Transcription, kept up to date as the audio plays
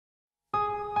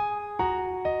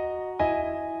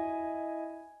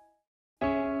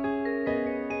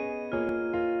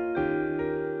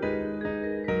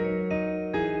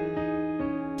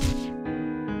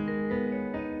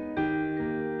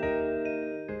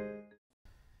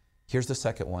Here's the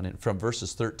second one from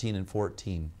verses 13 and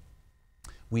 14.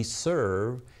 We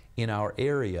serve in our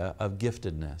area of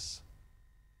giftedness.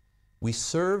 We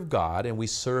serve God and we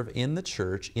serve in the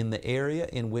church in the area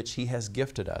in which He has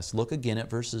gifted us. Look again at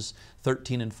verses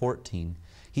 13 and 14.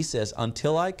 He says,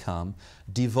 until I come,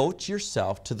 devote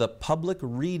yourself to the public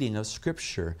reading of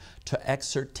Scripture, to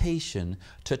exhortation,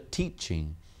 to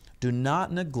teaching. Do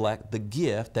not neglect the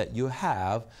gift that you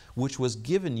have, which was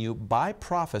given you by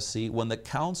prophecy when the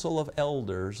council of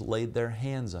elders laid their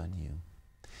hands on you.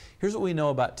 Here's what we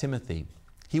know about Timothy.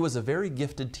 He was a very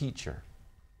gifted teacher.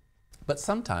 But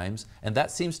sometimes, and that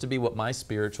seems to be what my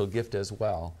spiritual gift as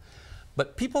well,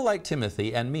 but people like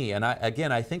Timothy and me, and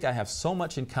I think I have so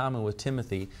much in common with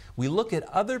Timothy, we look at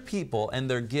other people and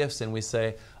their gifts and we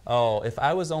say, oh, if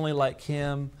I was only like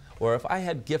him, or if I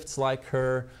had gifts like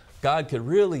her, God could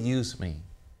really use me.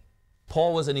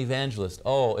 Paul was an evangelist.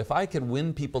 Oh, if I could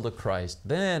win people to Christ,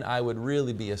 then I would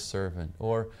really be a servant.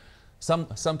 Or some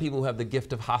people who have the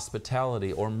gift of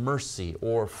hospitality or mercy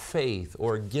or faith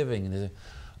or giving.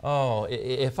 Oh,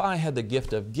 if I had the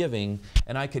gift of giving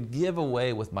and I could give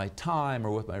away with my time or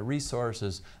with my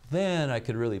resources, then I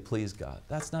could really please God.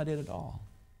 That's not it at all.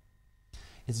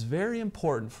 It's very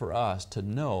important for us to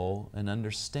know and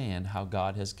understand how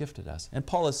God has gifted us. And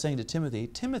Paul is saying to Timothy,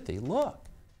 Timothy, look,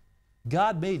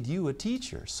 God made you a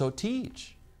teacher, so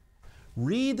teach.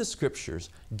 Read the Scriptures,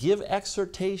 give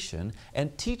exhortation,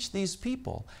 and teach these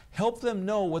people. Help them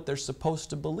know what they're supposed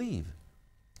to believe.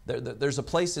 There's a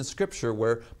place in Scripture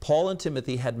where Paul and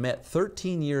Timothy had met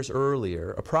 13 years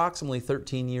earlier, approximately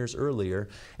 13 years earlier,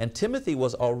 and Timothy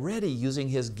was already using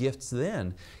his gifts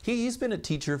then. He's been a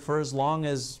teacher for as long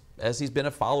as he's been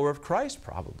a follower of Christ,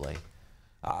 probably.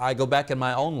 I go back in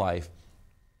my own life.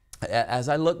 As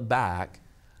I look back,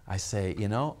 I say, you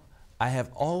know, I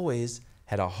have always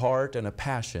had a heart and a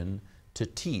passion to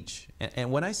teach.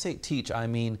 And when I say teach, I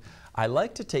mean, I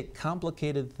like to take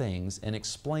complicated things and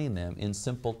explain them in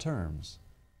simple terms.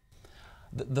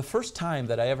 The first time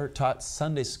that I ever taught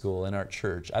Sunday school in our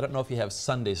church, I don't know if you have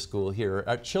Sunday school here,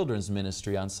 our children's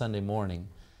ministry on Sunday morning.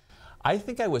 I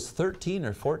think I was 13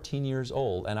 or 14 years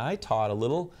old, and I taught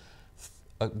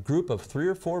a group of 3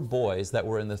 or 4 boys that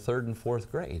were in the 3rd and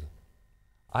 4th grade.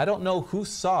 I don't know who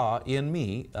saw in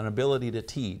me an ability to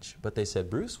teach, but they said,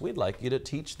 Bruce, we'd like you to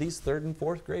teach these 3rd and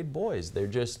 4th grade boys. They're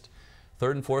just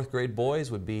 3rd and 4th grade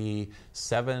boys would be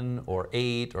 7 or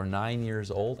 8 or 9 years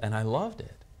old, and I loved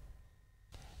it.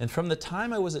 And from the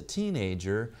time I was a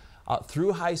teenager,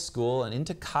 through high school and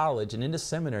into college and into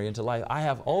seminary, into life, I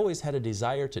have always had a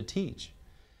desire to teach.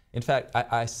 In fact,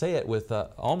 I say it with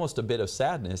almost a bit of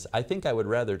sadness. I think I would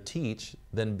rather teach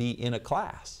than be in a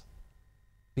class.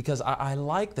 Because I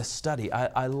like the study.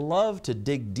 I love to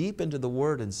dig deep into the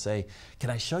Word and say, can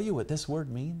I show you what this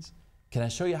word means? Can I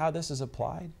show you how this is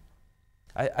applied?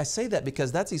 I say that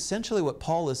because that's essentially what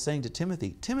Paul is saying to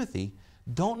Timothy. Timothy,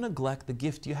 don't neglect the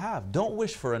gift you have. Don't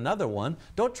wish for another one.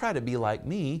 Don't try to be like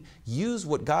me. Use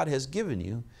what God has given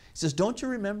you. He says, don't you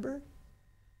remember?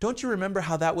 Don't you remember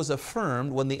how that was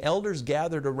affirmed when the elders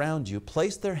gathered around you,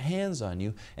 placed their hands on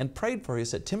you, and prayed for you? He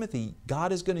said, Timothy,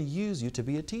 God is going to use you to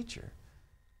be a teacher.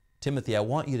 Timothy, I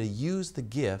want you to use the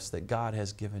gifts that God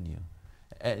has given you.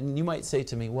 And you might say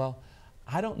to me, well,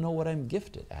 I don't know what I'm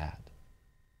gifted at.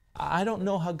 I don't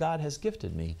know how God has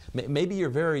gifted me. Maybe you're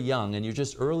very young and you're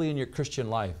just early in your Christian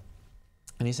life.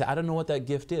 And you say, I don't know what that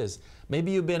gift is.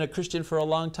 Maybe you've been a Christian for a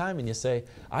long time and you say,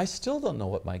 I still don't know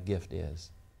what my gift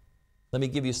is. Let me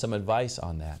give you some advice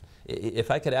on that. If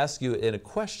I could ask you in a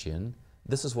question,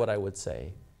 this is what I would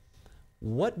say.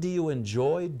 What do you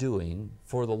enjoy doing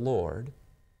for the Lord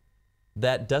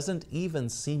that doesn't even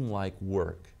seem like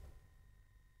work?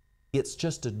 It's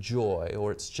just a joy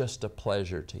or it's just a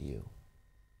pleasure to you.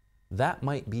 That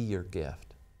might be your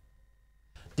gift.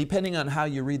 Depending on how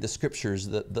you read the Scriptures,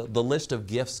 the list of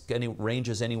gifts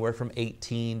ranges anywhere from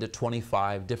 18 to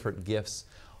 25 different gifts.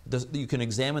 You can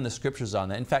examine the Scriptures on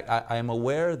that. In fact, I am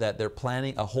aware that they're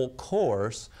planning a whole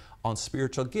course on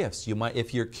spiritual gifts. You might,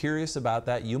 if you're curious about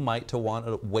that, you might want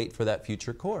to wait for that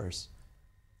future course.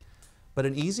 But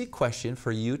an easy question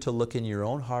for you to look in your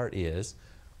own heart is,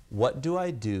 what do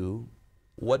I do,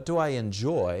 what do I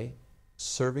enjoy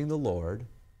serving the Lord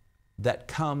that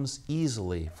comes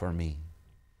easily for me?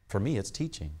 For me, it's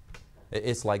teaching.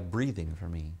 It's like breathing for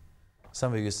me.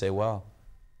 Some of you say, well,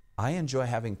 I enjoy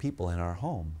having people in our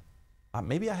home.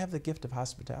 Maybe I have the gift of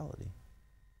hospitality.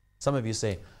 Some of you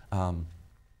say,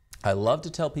 I love to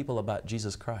tell people about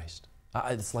Jesus Christ.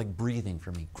 It's like breathing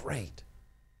for me. Great.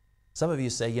 Some of you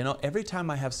say, you know, every time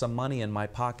I have some money in my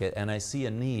pocket and I see a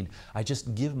need, I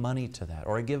just give money to that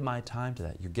or I give my time to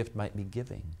that. Your gift might be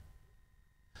giving.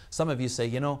 Some of you say,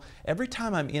 you know, every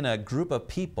time I'm in a group of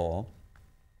people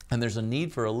and there's a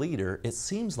need for a leader, it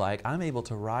seems like I'm able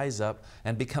to rise up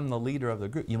and become the leader of the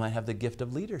group. You might have the gift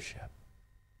of leadership.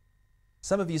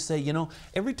 Some of you say, you know,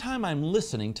 every time I'm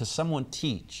listening to someone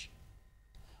teach,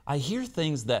 I hear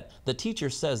things that the teacher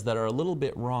says that are a little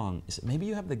bit wrong. Maybe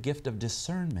you have the gift of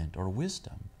discernment or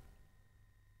wisdom.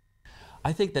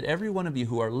 I think that every one of you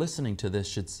who are listening to this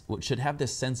should have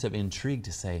this sense of intrigue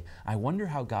to say, I wonder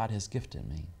how God has gifted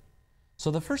me.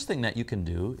 So the first thing that you can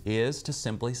do is to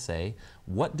simply say,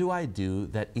 what do I do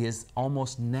that is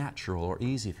almost natural or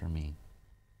easy for me?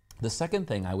 The second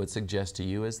thing I would suggest to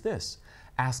you is this: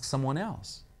 ask someone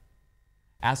else.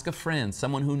 Ask a friend,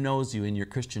 someone who knows you in your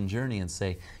Christian journey, and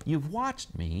say, you've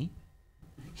watched me.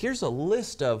 Here's a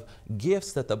list of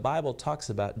gifts that the Bible talks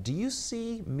about. Do you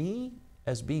see me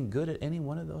as being good at any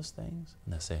one of those things?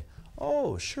 And they say,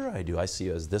 oh, sure I do. I see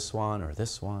you as this one or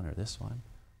this one or this one.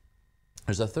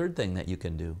 There's a third thing that you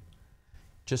can do.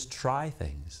 Just try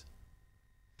things.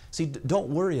 See, don't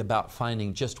worry about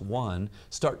finding just one.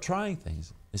 Start trying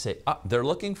things. They say, they're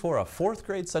looking for a 4th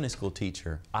grade Sunday school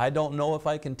teacher. I don't know if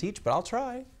I can teach, but I'll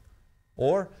try.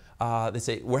 Or they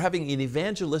say, we're having an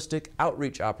evangelistic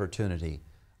outreach opportunity.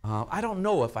 I don't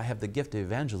know if I have the gift of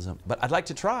evangelism, but I'd like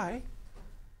to try.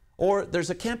 Or there's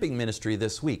a camping ministry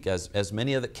this week, as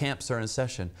many of the camps are in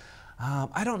session.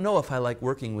 I don't know if I like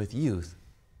working with youth,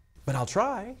 but I'll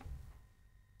try.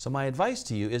 So my advice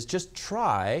to you is just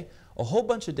try a whole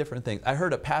bunch of different things. I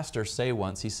heard a pastor say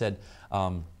once, he said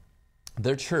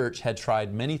their church had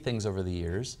tried many things over the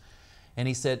years, and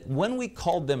he said when we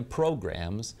called them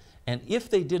programs, and if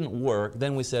they didn't work,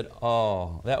 then we said,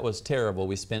 oh, that was terrible.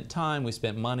 We spent time, we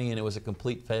spent money, and it was a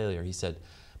complete failure. He said,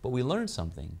 but we learned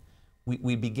something.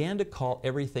 We began to call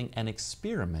everything an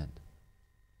experiment.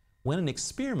 When an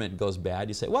experiment goes bad,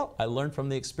 you say, well, I learned from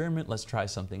the experiment, let's try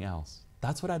something else.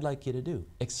 That's what I'd like you to do.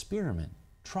 Experiment.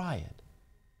 Try it.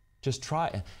 Just try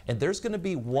it. And there's going to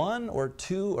be 1 or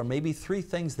 2 or maybe 3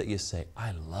 things that you say,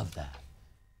 I love that.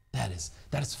 That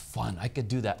is fun. I could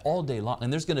do that all day long.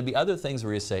 And there's going to be other things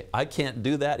where you say, I can't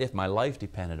do that if my life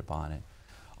depended upon it.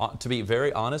 To be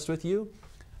very honest with you,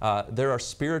 there are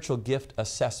spiritual gift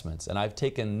assessments, and I've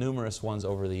taken numerous ones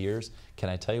over the years. Can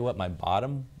I tell you what my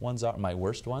bottom ones are, my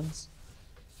worst ones?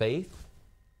 Faith.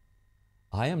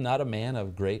 I am not a man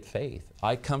of great faith.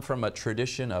 I come from a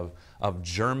tradition of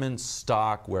German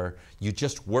stock where you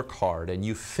just work hard and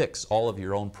you fix all of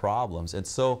your own problems. And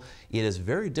so it is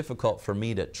very difficult for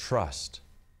me to trust.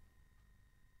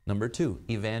 Number 2,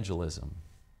 evangelism.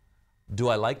 Do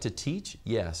I like to teach?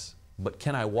 Yes. But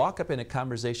can I walk up in a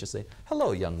conversation and say,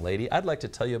 hello, young lady, I'd like to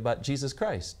tell you about Jesus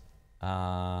Christ?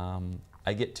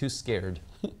 I get too scared.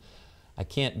 I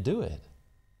can't do it.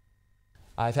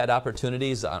 I've had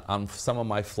opportunities on some of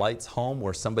my flights home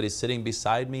where somebody's sitting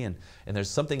beside me and there's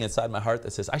something inside my heart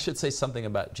that says, I should say something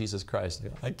about Jesus Christ. I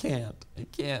go, I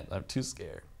can't, I'm too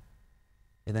scared.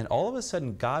 And then all of a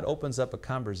sudden, God opens up a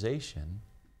conversation.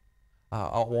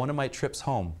 On one of my trips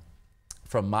home,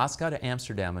 from Moscow to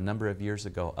Amsterdam a number of years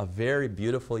ago, a very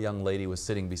beautiful young lady was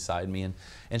sitting beside me,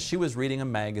 and she was reading a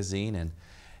magazine,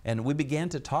 and we began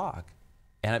to talk.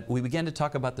 And we began to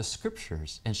talk about the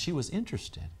Scriptures, and she was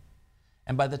interested.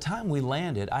 And by the time we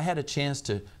landed, I had a chance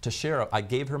to share. I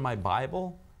gave her my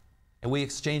Bible, and we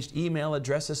exchanged email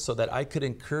addresses so that I could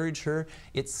encourage her.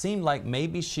 It seemed like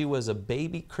maybe she was a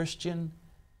baby Christian.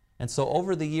 And so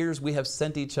over the years, we have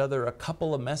sent each other a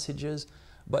couple of messages.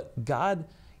 But God,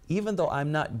 even though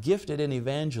I'm not gifted in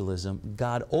evangelism,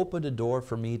 God opened a door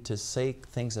for me to say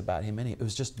things about Him. And it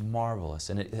was just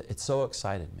marvelous, and it so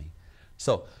excited me.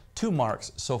 So 2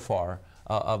 marks so far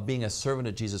of being a servant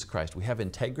of Jesus Christ. We have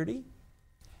integrity,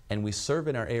 and we serve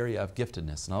in our area of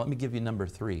giftedness. Now let me give you number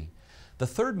 3. The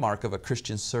 3rd mark of a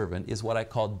Christian servant is what I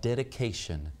call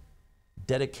dedication.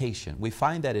 Dedication. We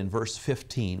find that in verse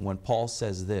 15 when Paul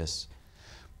says this,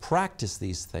 practice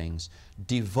these things,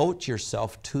 devote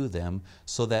yourself to them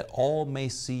so that all may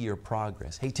see your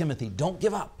progress. Hey Timothy, don't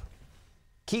give up.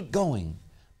 Keep going.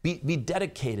 Be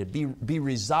dedicated. Be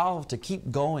resolved to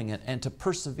keep going and to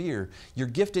persevere. You're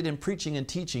gifted in preaching and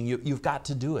teaching. You've got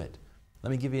to do it.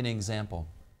 Let me give you an example.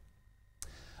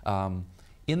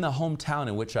 In the hometown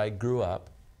in which I grew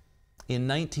up, in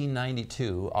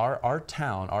 1992, our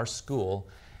town, our school,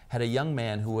 had a young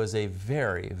man who was a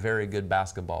very, very good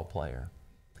basketball player.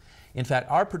 In fact,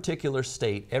 our particular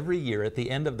state, every year at the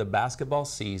end of the basketball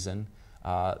season,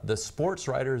 the sports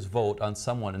writers vote on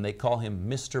someone and they call him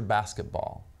Mr.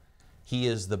 Basketball. He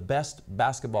is the best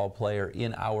basketball player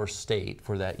in our state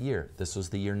for that year. This was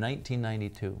the year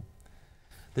 1992.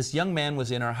 This young man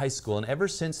was in our high school, and ever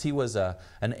since he was an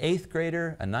 8th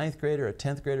grader, a 9th grader, a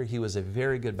 10th grader, he was a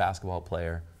very good basketball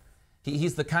player.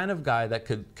 He's the kind of guy that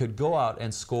could go out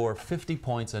and score 50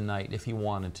 points a night if he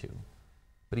wanted to.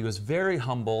 But he was very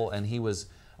humble, and he was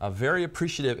very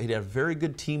appreciative. He had very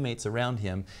good teammates around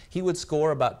him. He would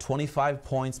score about 25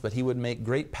 points, but he would make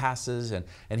great passes, and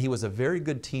he was a very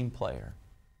good team player.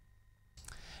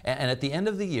 And at the end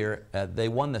of the year, they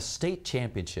won the state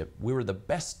championship. We were the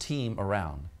best team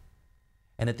around.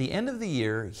 And at the end of the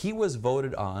year, he was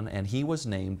voted on and he was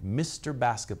named Mr.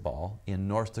 Basketball in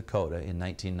North Dakota in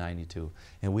 1992.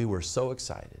 And we were so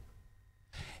excited.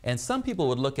 And some people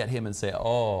would look at him and say,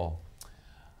 oh,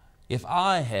 if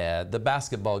I had the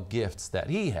basketball gifts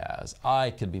that he has, I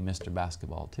could be Mr.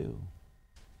 Basketball too.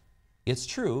 It's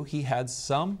true, he had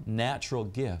some natural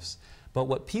gifts. But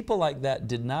what people like that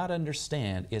did not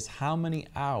understand is how many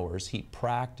hours he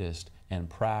practiced and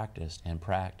practiced and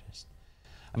practiced.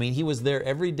 I mean, he was there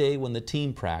every day when the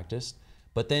team practiced,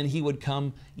 but then he would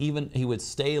come, he would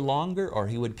stay longer, or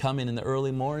he would come in the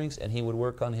early mornings and he would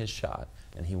work on his shot,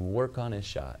 and he would work on his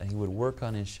shot, and he would work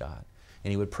on his shot,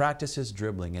 and he would practice his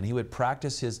dribbling, and he would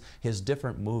practice his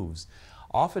different moves.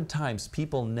 Oftentimes,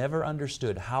 people never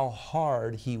understood how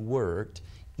hard he worked,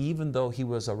 even though he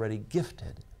was already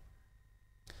gifted.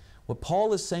 What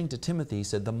Paul is saying to Timothy, he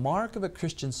said, the mark of a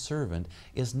Christian servant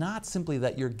is not simply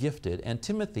that you're gifted. And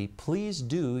Timothy, please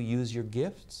do use your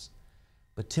gifts.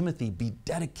 But Timothy, be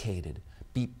dedicated,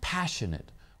 be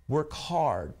passionate, work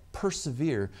hard,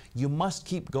 persevere. You must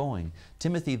keep going.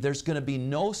 Timothy, there's going to be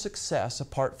no success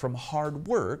apart from hard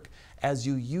work as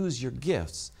you use your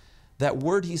gifts. That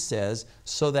word, he says,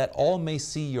 so that all may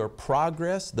see your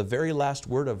progress, the very last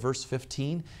word of verse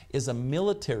 15, is a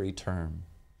military term.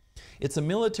 It's a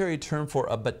military term for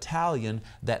a battalion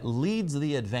that leads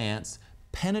the advance,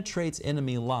 penetrates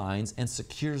enemy lines, and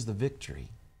secures the victory.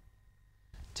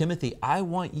 Timothy, I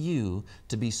want you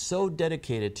to be so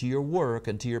dedicated to your work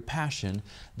and to your passion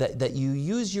that you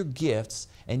use your gifts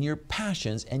and your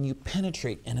passions and you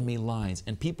penetrate enemy lines,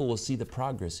 and people will see the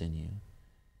progress in you.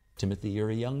 Timothy, you're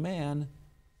a young man.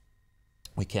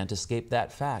 We can't escape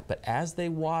that fact. But as they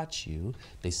watch you,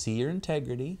 they see your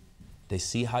integrity. They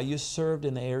see how you served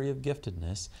in the area of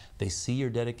giftedness. They see your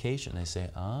dedication. They say,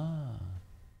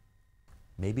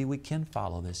 maybe we can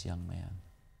follow this young man.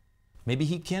 Maybe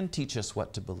he can teach us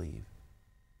what to believe.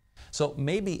 So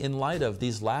maybe in light of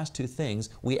these last two things,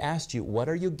 we asked you, what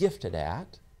are you gifted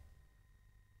at?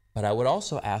 But I would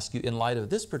also ask you, in light of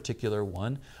this particular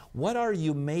one, what are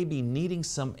you maybe needing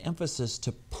some emphasis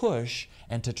to push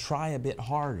and to try a bit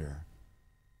harder?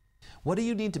 What do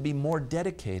you need to be more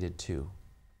dedicated to?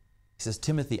 He says,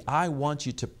 Timothy, I want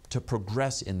you to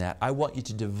progress in that. I want you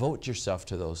to devote yourself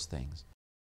to those things.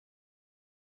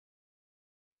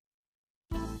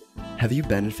 Have you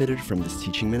benefited from this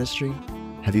teaching ministry?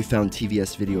 Have you found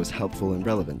TVS videos helpful and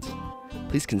relevant?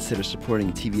 Please consider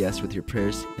supporting TVS with your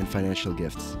prayers and financial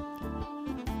gifts.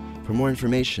 For more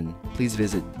information, please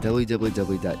visit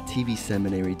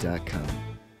www.tvseminary.com.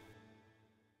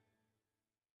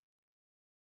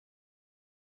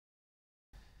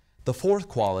 The fourth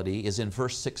quality is in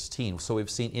verse 16. So we've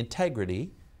seen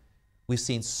integrity. We've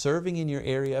seen serving in your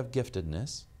area of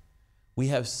giftedness. We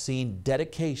have seen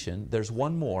dedication. There's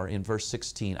one more in verse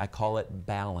 16. I call it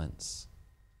balance.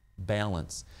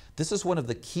 Balance. This is one of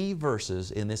the key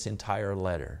verses in this entire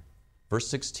letter. Verse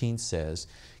 16 says,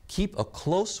 keep a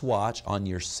close watch on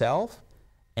yourself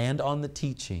and on the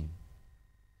teaching.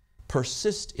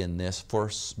 Persist in this,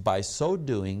 for by so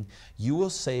doing, you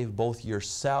will save both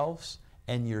yourselves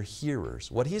and your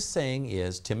hearers. What he's saying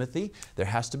is, Timothy, there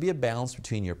has to be a balance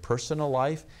between your personal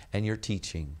life and your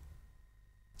teaching.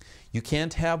 You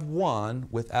can't have one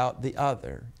without the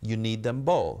other. You need them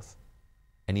both.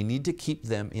 And you need to keep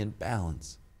them in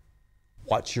balance.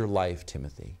 Watch your life,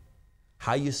 Timothy.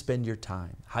 How you spend your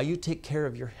time. How you take care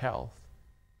of your health.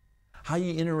 How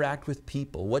you interact with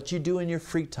people. What you do in your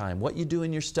free time. What you do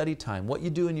in your study time. What you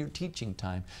do in your teaching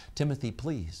time. Timothy,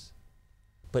 please.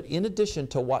 But in addition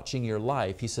to watching your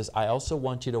life, he says, I also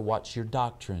want you to watch your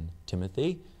doctrine.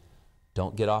 Timothy,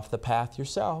 don't get off the path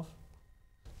yourself.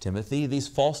 Timothy, these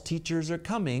false teachers are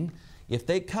coming. If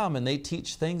they come and they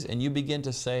teach things and you begin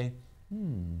to say,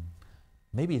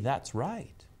 maybe that's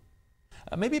right.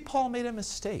 Maybe Paul made a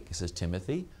mistake. He says,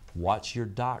 Timothy, watch your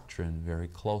doctrine very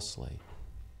closely.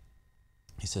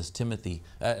 He says, Timothy,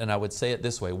 and I would say it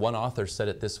this way. One author said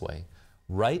it this way.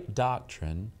 Right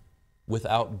doctrine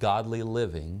without godly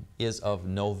living is of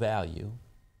no value.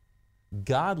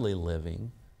 Godly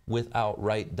living without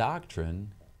right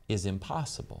doctrine is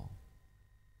impossible.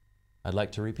 I'd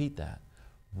like to repeat that.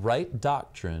 Right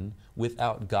doctrine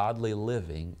without godly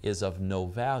living is of no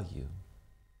value.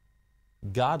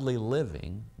 Godly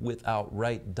living without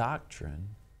right doctrine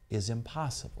is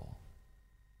impossible.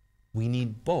 We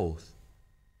need both.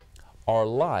 Our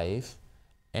life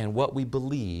and what we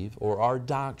believe, or our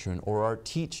doctrine, or our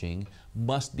teaching,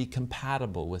 must be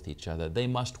compatible with each other. They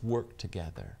must work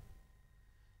together.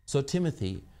 So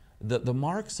Timothy, the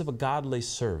marks of a godly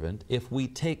servant, if we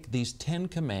take these 10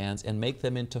 commands and make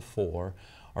them into 4,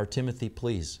 are, Timothy,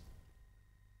 please,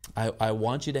 I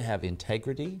want you to have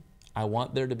integrity. I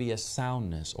want there to be a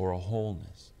soundness or a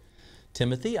wholeness.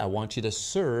 Timothy, I want you to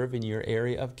serve in your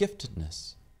area of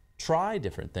giftedness. Try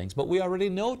different things, but we already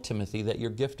know, Timothy, that you're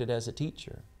gifted as a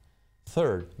teacher.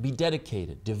 Third, be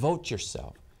dedicated, devote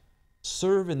yourself.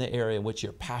 Serve in the area in which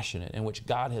you're passionate, in which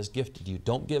God has gifted you.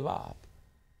 Don't give up.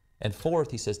 And fourth,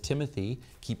 he says, Timothy,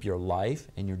 keep your life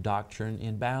and your doctrine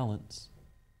in balance.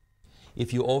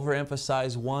 If you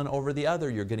overemphasize one over the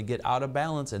other, you're going to get out of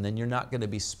balance, and then you're not going to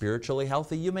be spiritually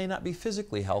healthy. You may not be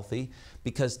physically healthy,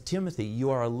 because, Timothy,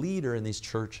 you are a leader in these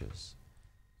churches.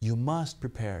 You must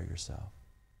prepare yourself.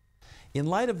 In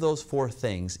light of those 4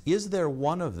 things, is there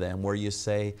one of them where you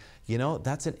say, you know,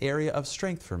 that's an area of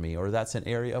strength for me, or that's an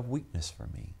area of weakness for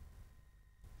me?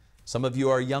 Some of you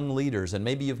are young leaders, and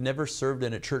maybe you've never served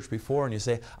in a church before, and you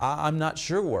say, I'm not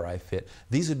sure where I fit.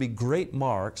 These would be great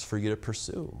marks for you to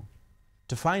pursue,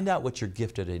 to find out what you're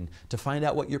gifted in, to find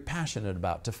out what you're passionate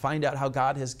about, to find out how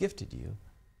God has gifted you.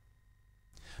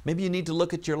 Maybe you need to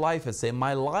look at your life and say,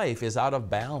 my life is out of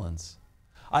balance.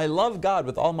 I love God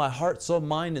with all my heart, soul,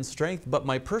 mind, and strength, but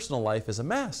my personal life is a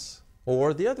mess.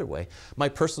 Or the other way, my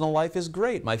personal life is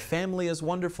great, my family is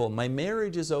wonderful, my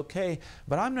marriage is okay,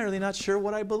 but I'm really not sure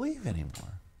what I believe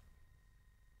anymore.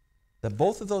 That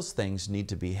both of those things need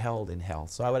to be held in health.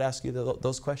 So I would ask you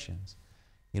those questions.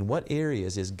 In what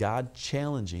areas is God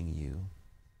challenging you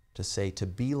to say, to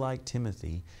be like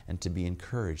Timothy and to be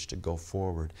encouraged to go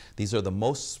forward? These are the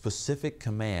most specific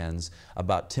commands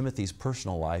about Timothy's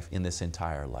personal life in this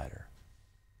entire letter.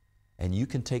 And you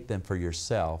can take them for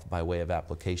yourself by way of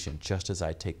application, just as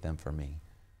I take them for me.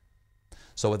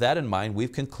 So with that in mind,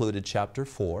 we've concluded chapter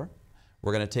 4.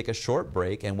 We're going to take a short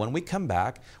break, and when we come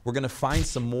back, we're going to find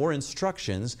some more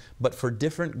instructions, but for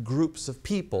different groups of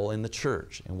people in the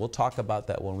church. And we'll talk about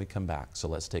that when we come back. So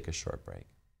let's take a short break.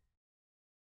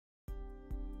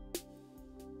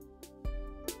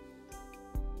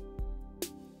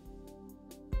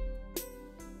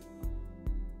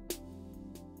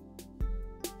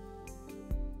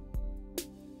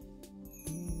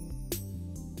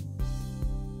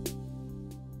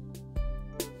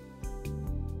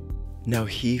 Now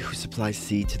he who supplies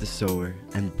seed to the sower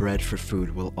and bread for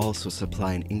food will also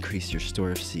supply and increase your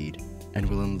store of seed, and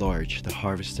will enlarge the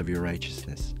harvest of your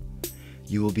righteousness.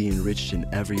 You will be enriched in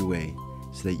every way,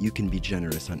 so that you can be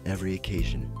generous on every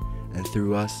occasion, and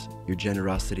through us your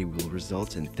generosity will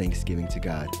result in thanksgiving to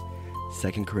God.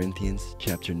 2 Corinthians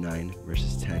chapter 9,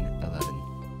 verses 10-11.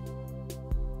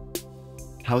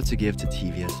 How to give to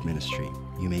TVS Ministry.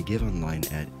 You may give online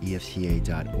at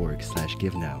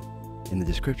efca.org/givenow. In the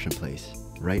description place,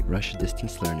 write Russia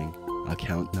Distance Learning,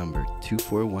 account number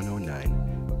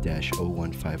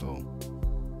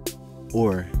 24109-0150.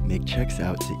 Or make checks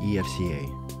out to EFCA.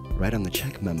 Write on the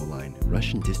check memo line,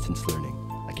 Russian Distance Learning,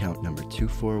 account number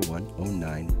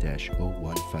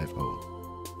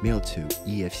 24109-0150. Mail to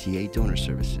EFCA Donor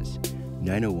Services,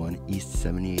 901 East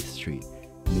 78th Street,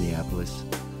 Minneapolis,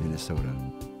 Minnesota,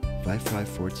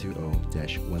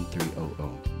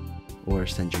 55420-1300. Or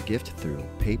send your gift through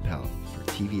PayPal for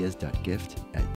tvs.gift@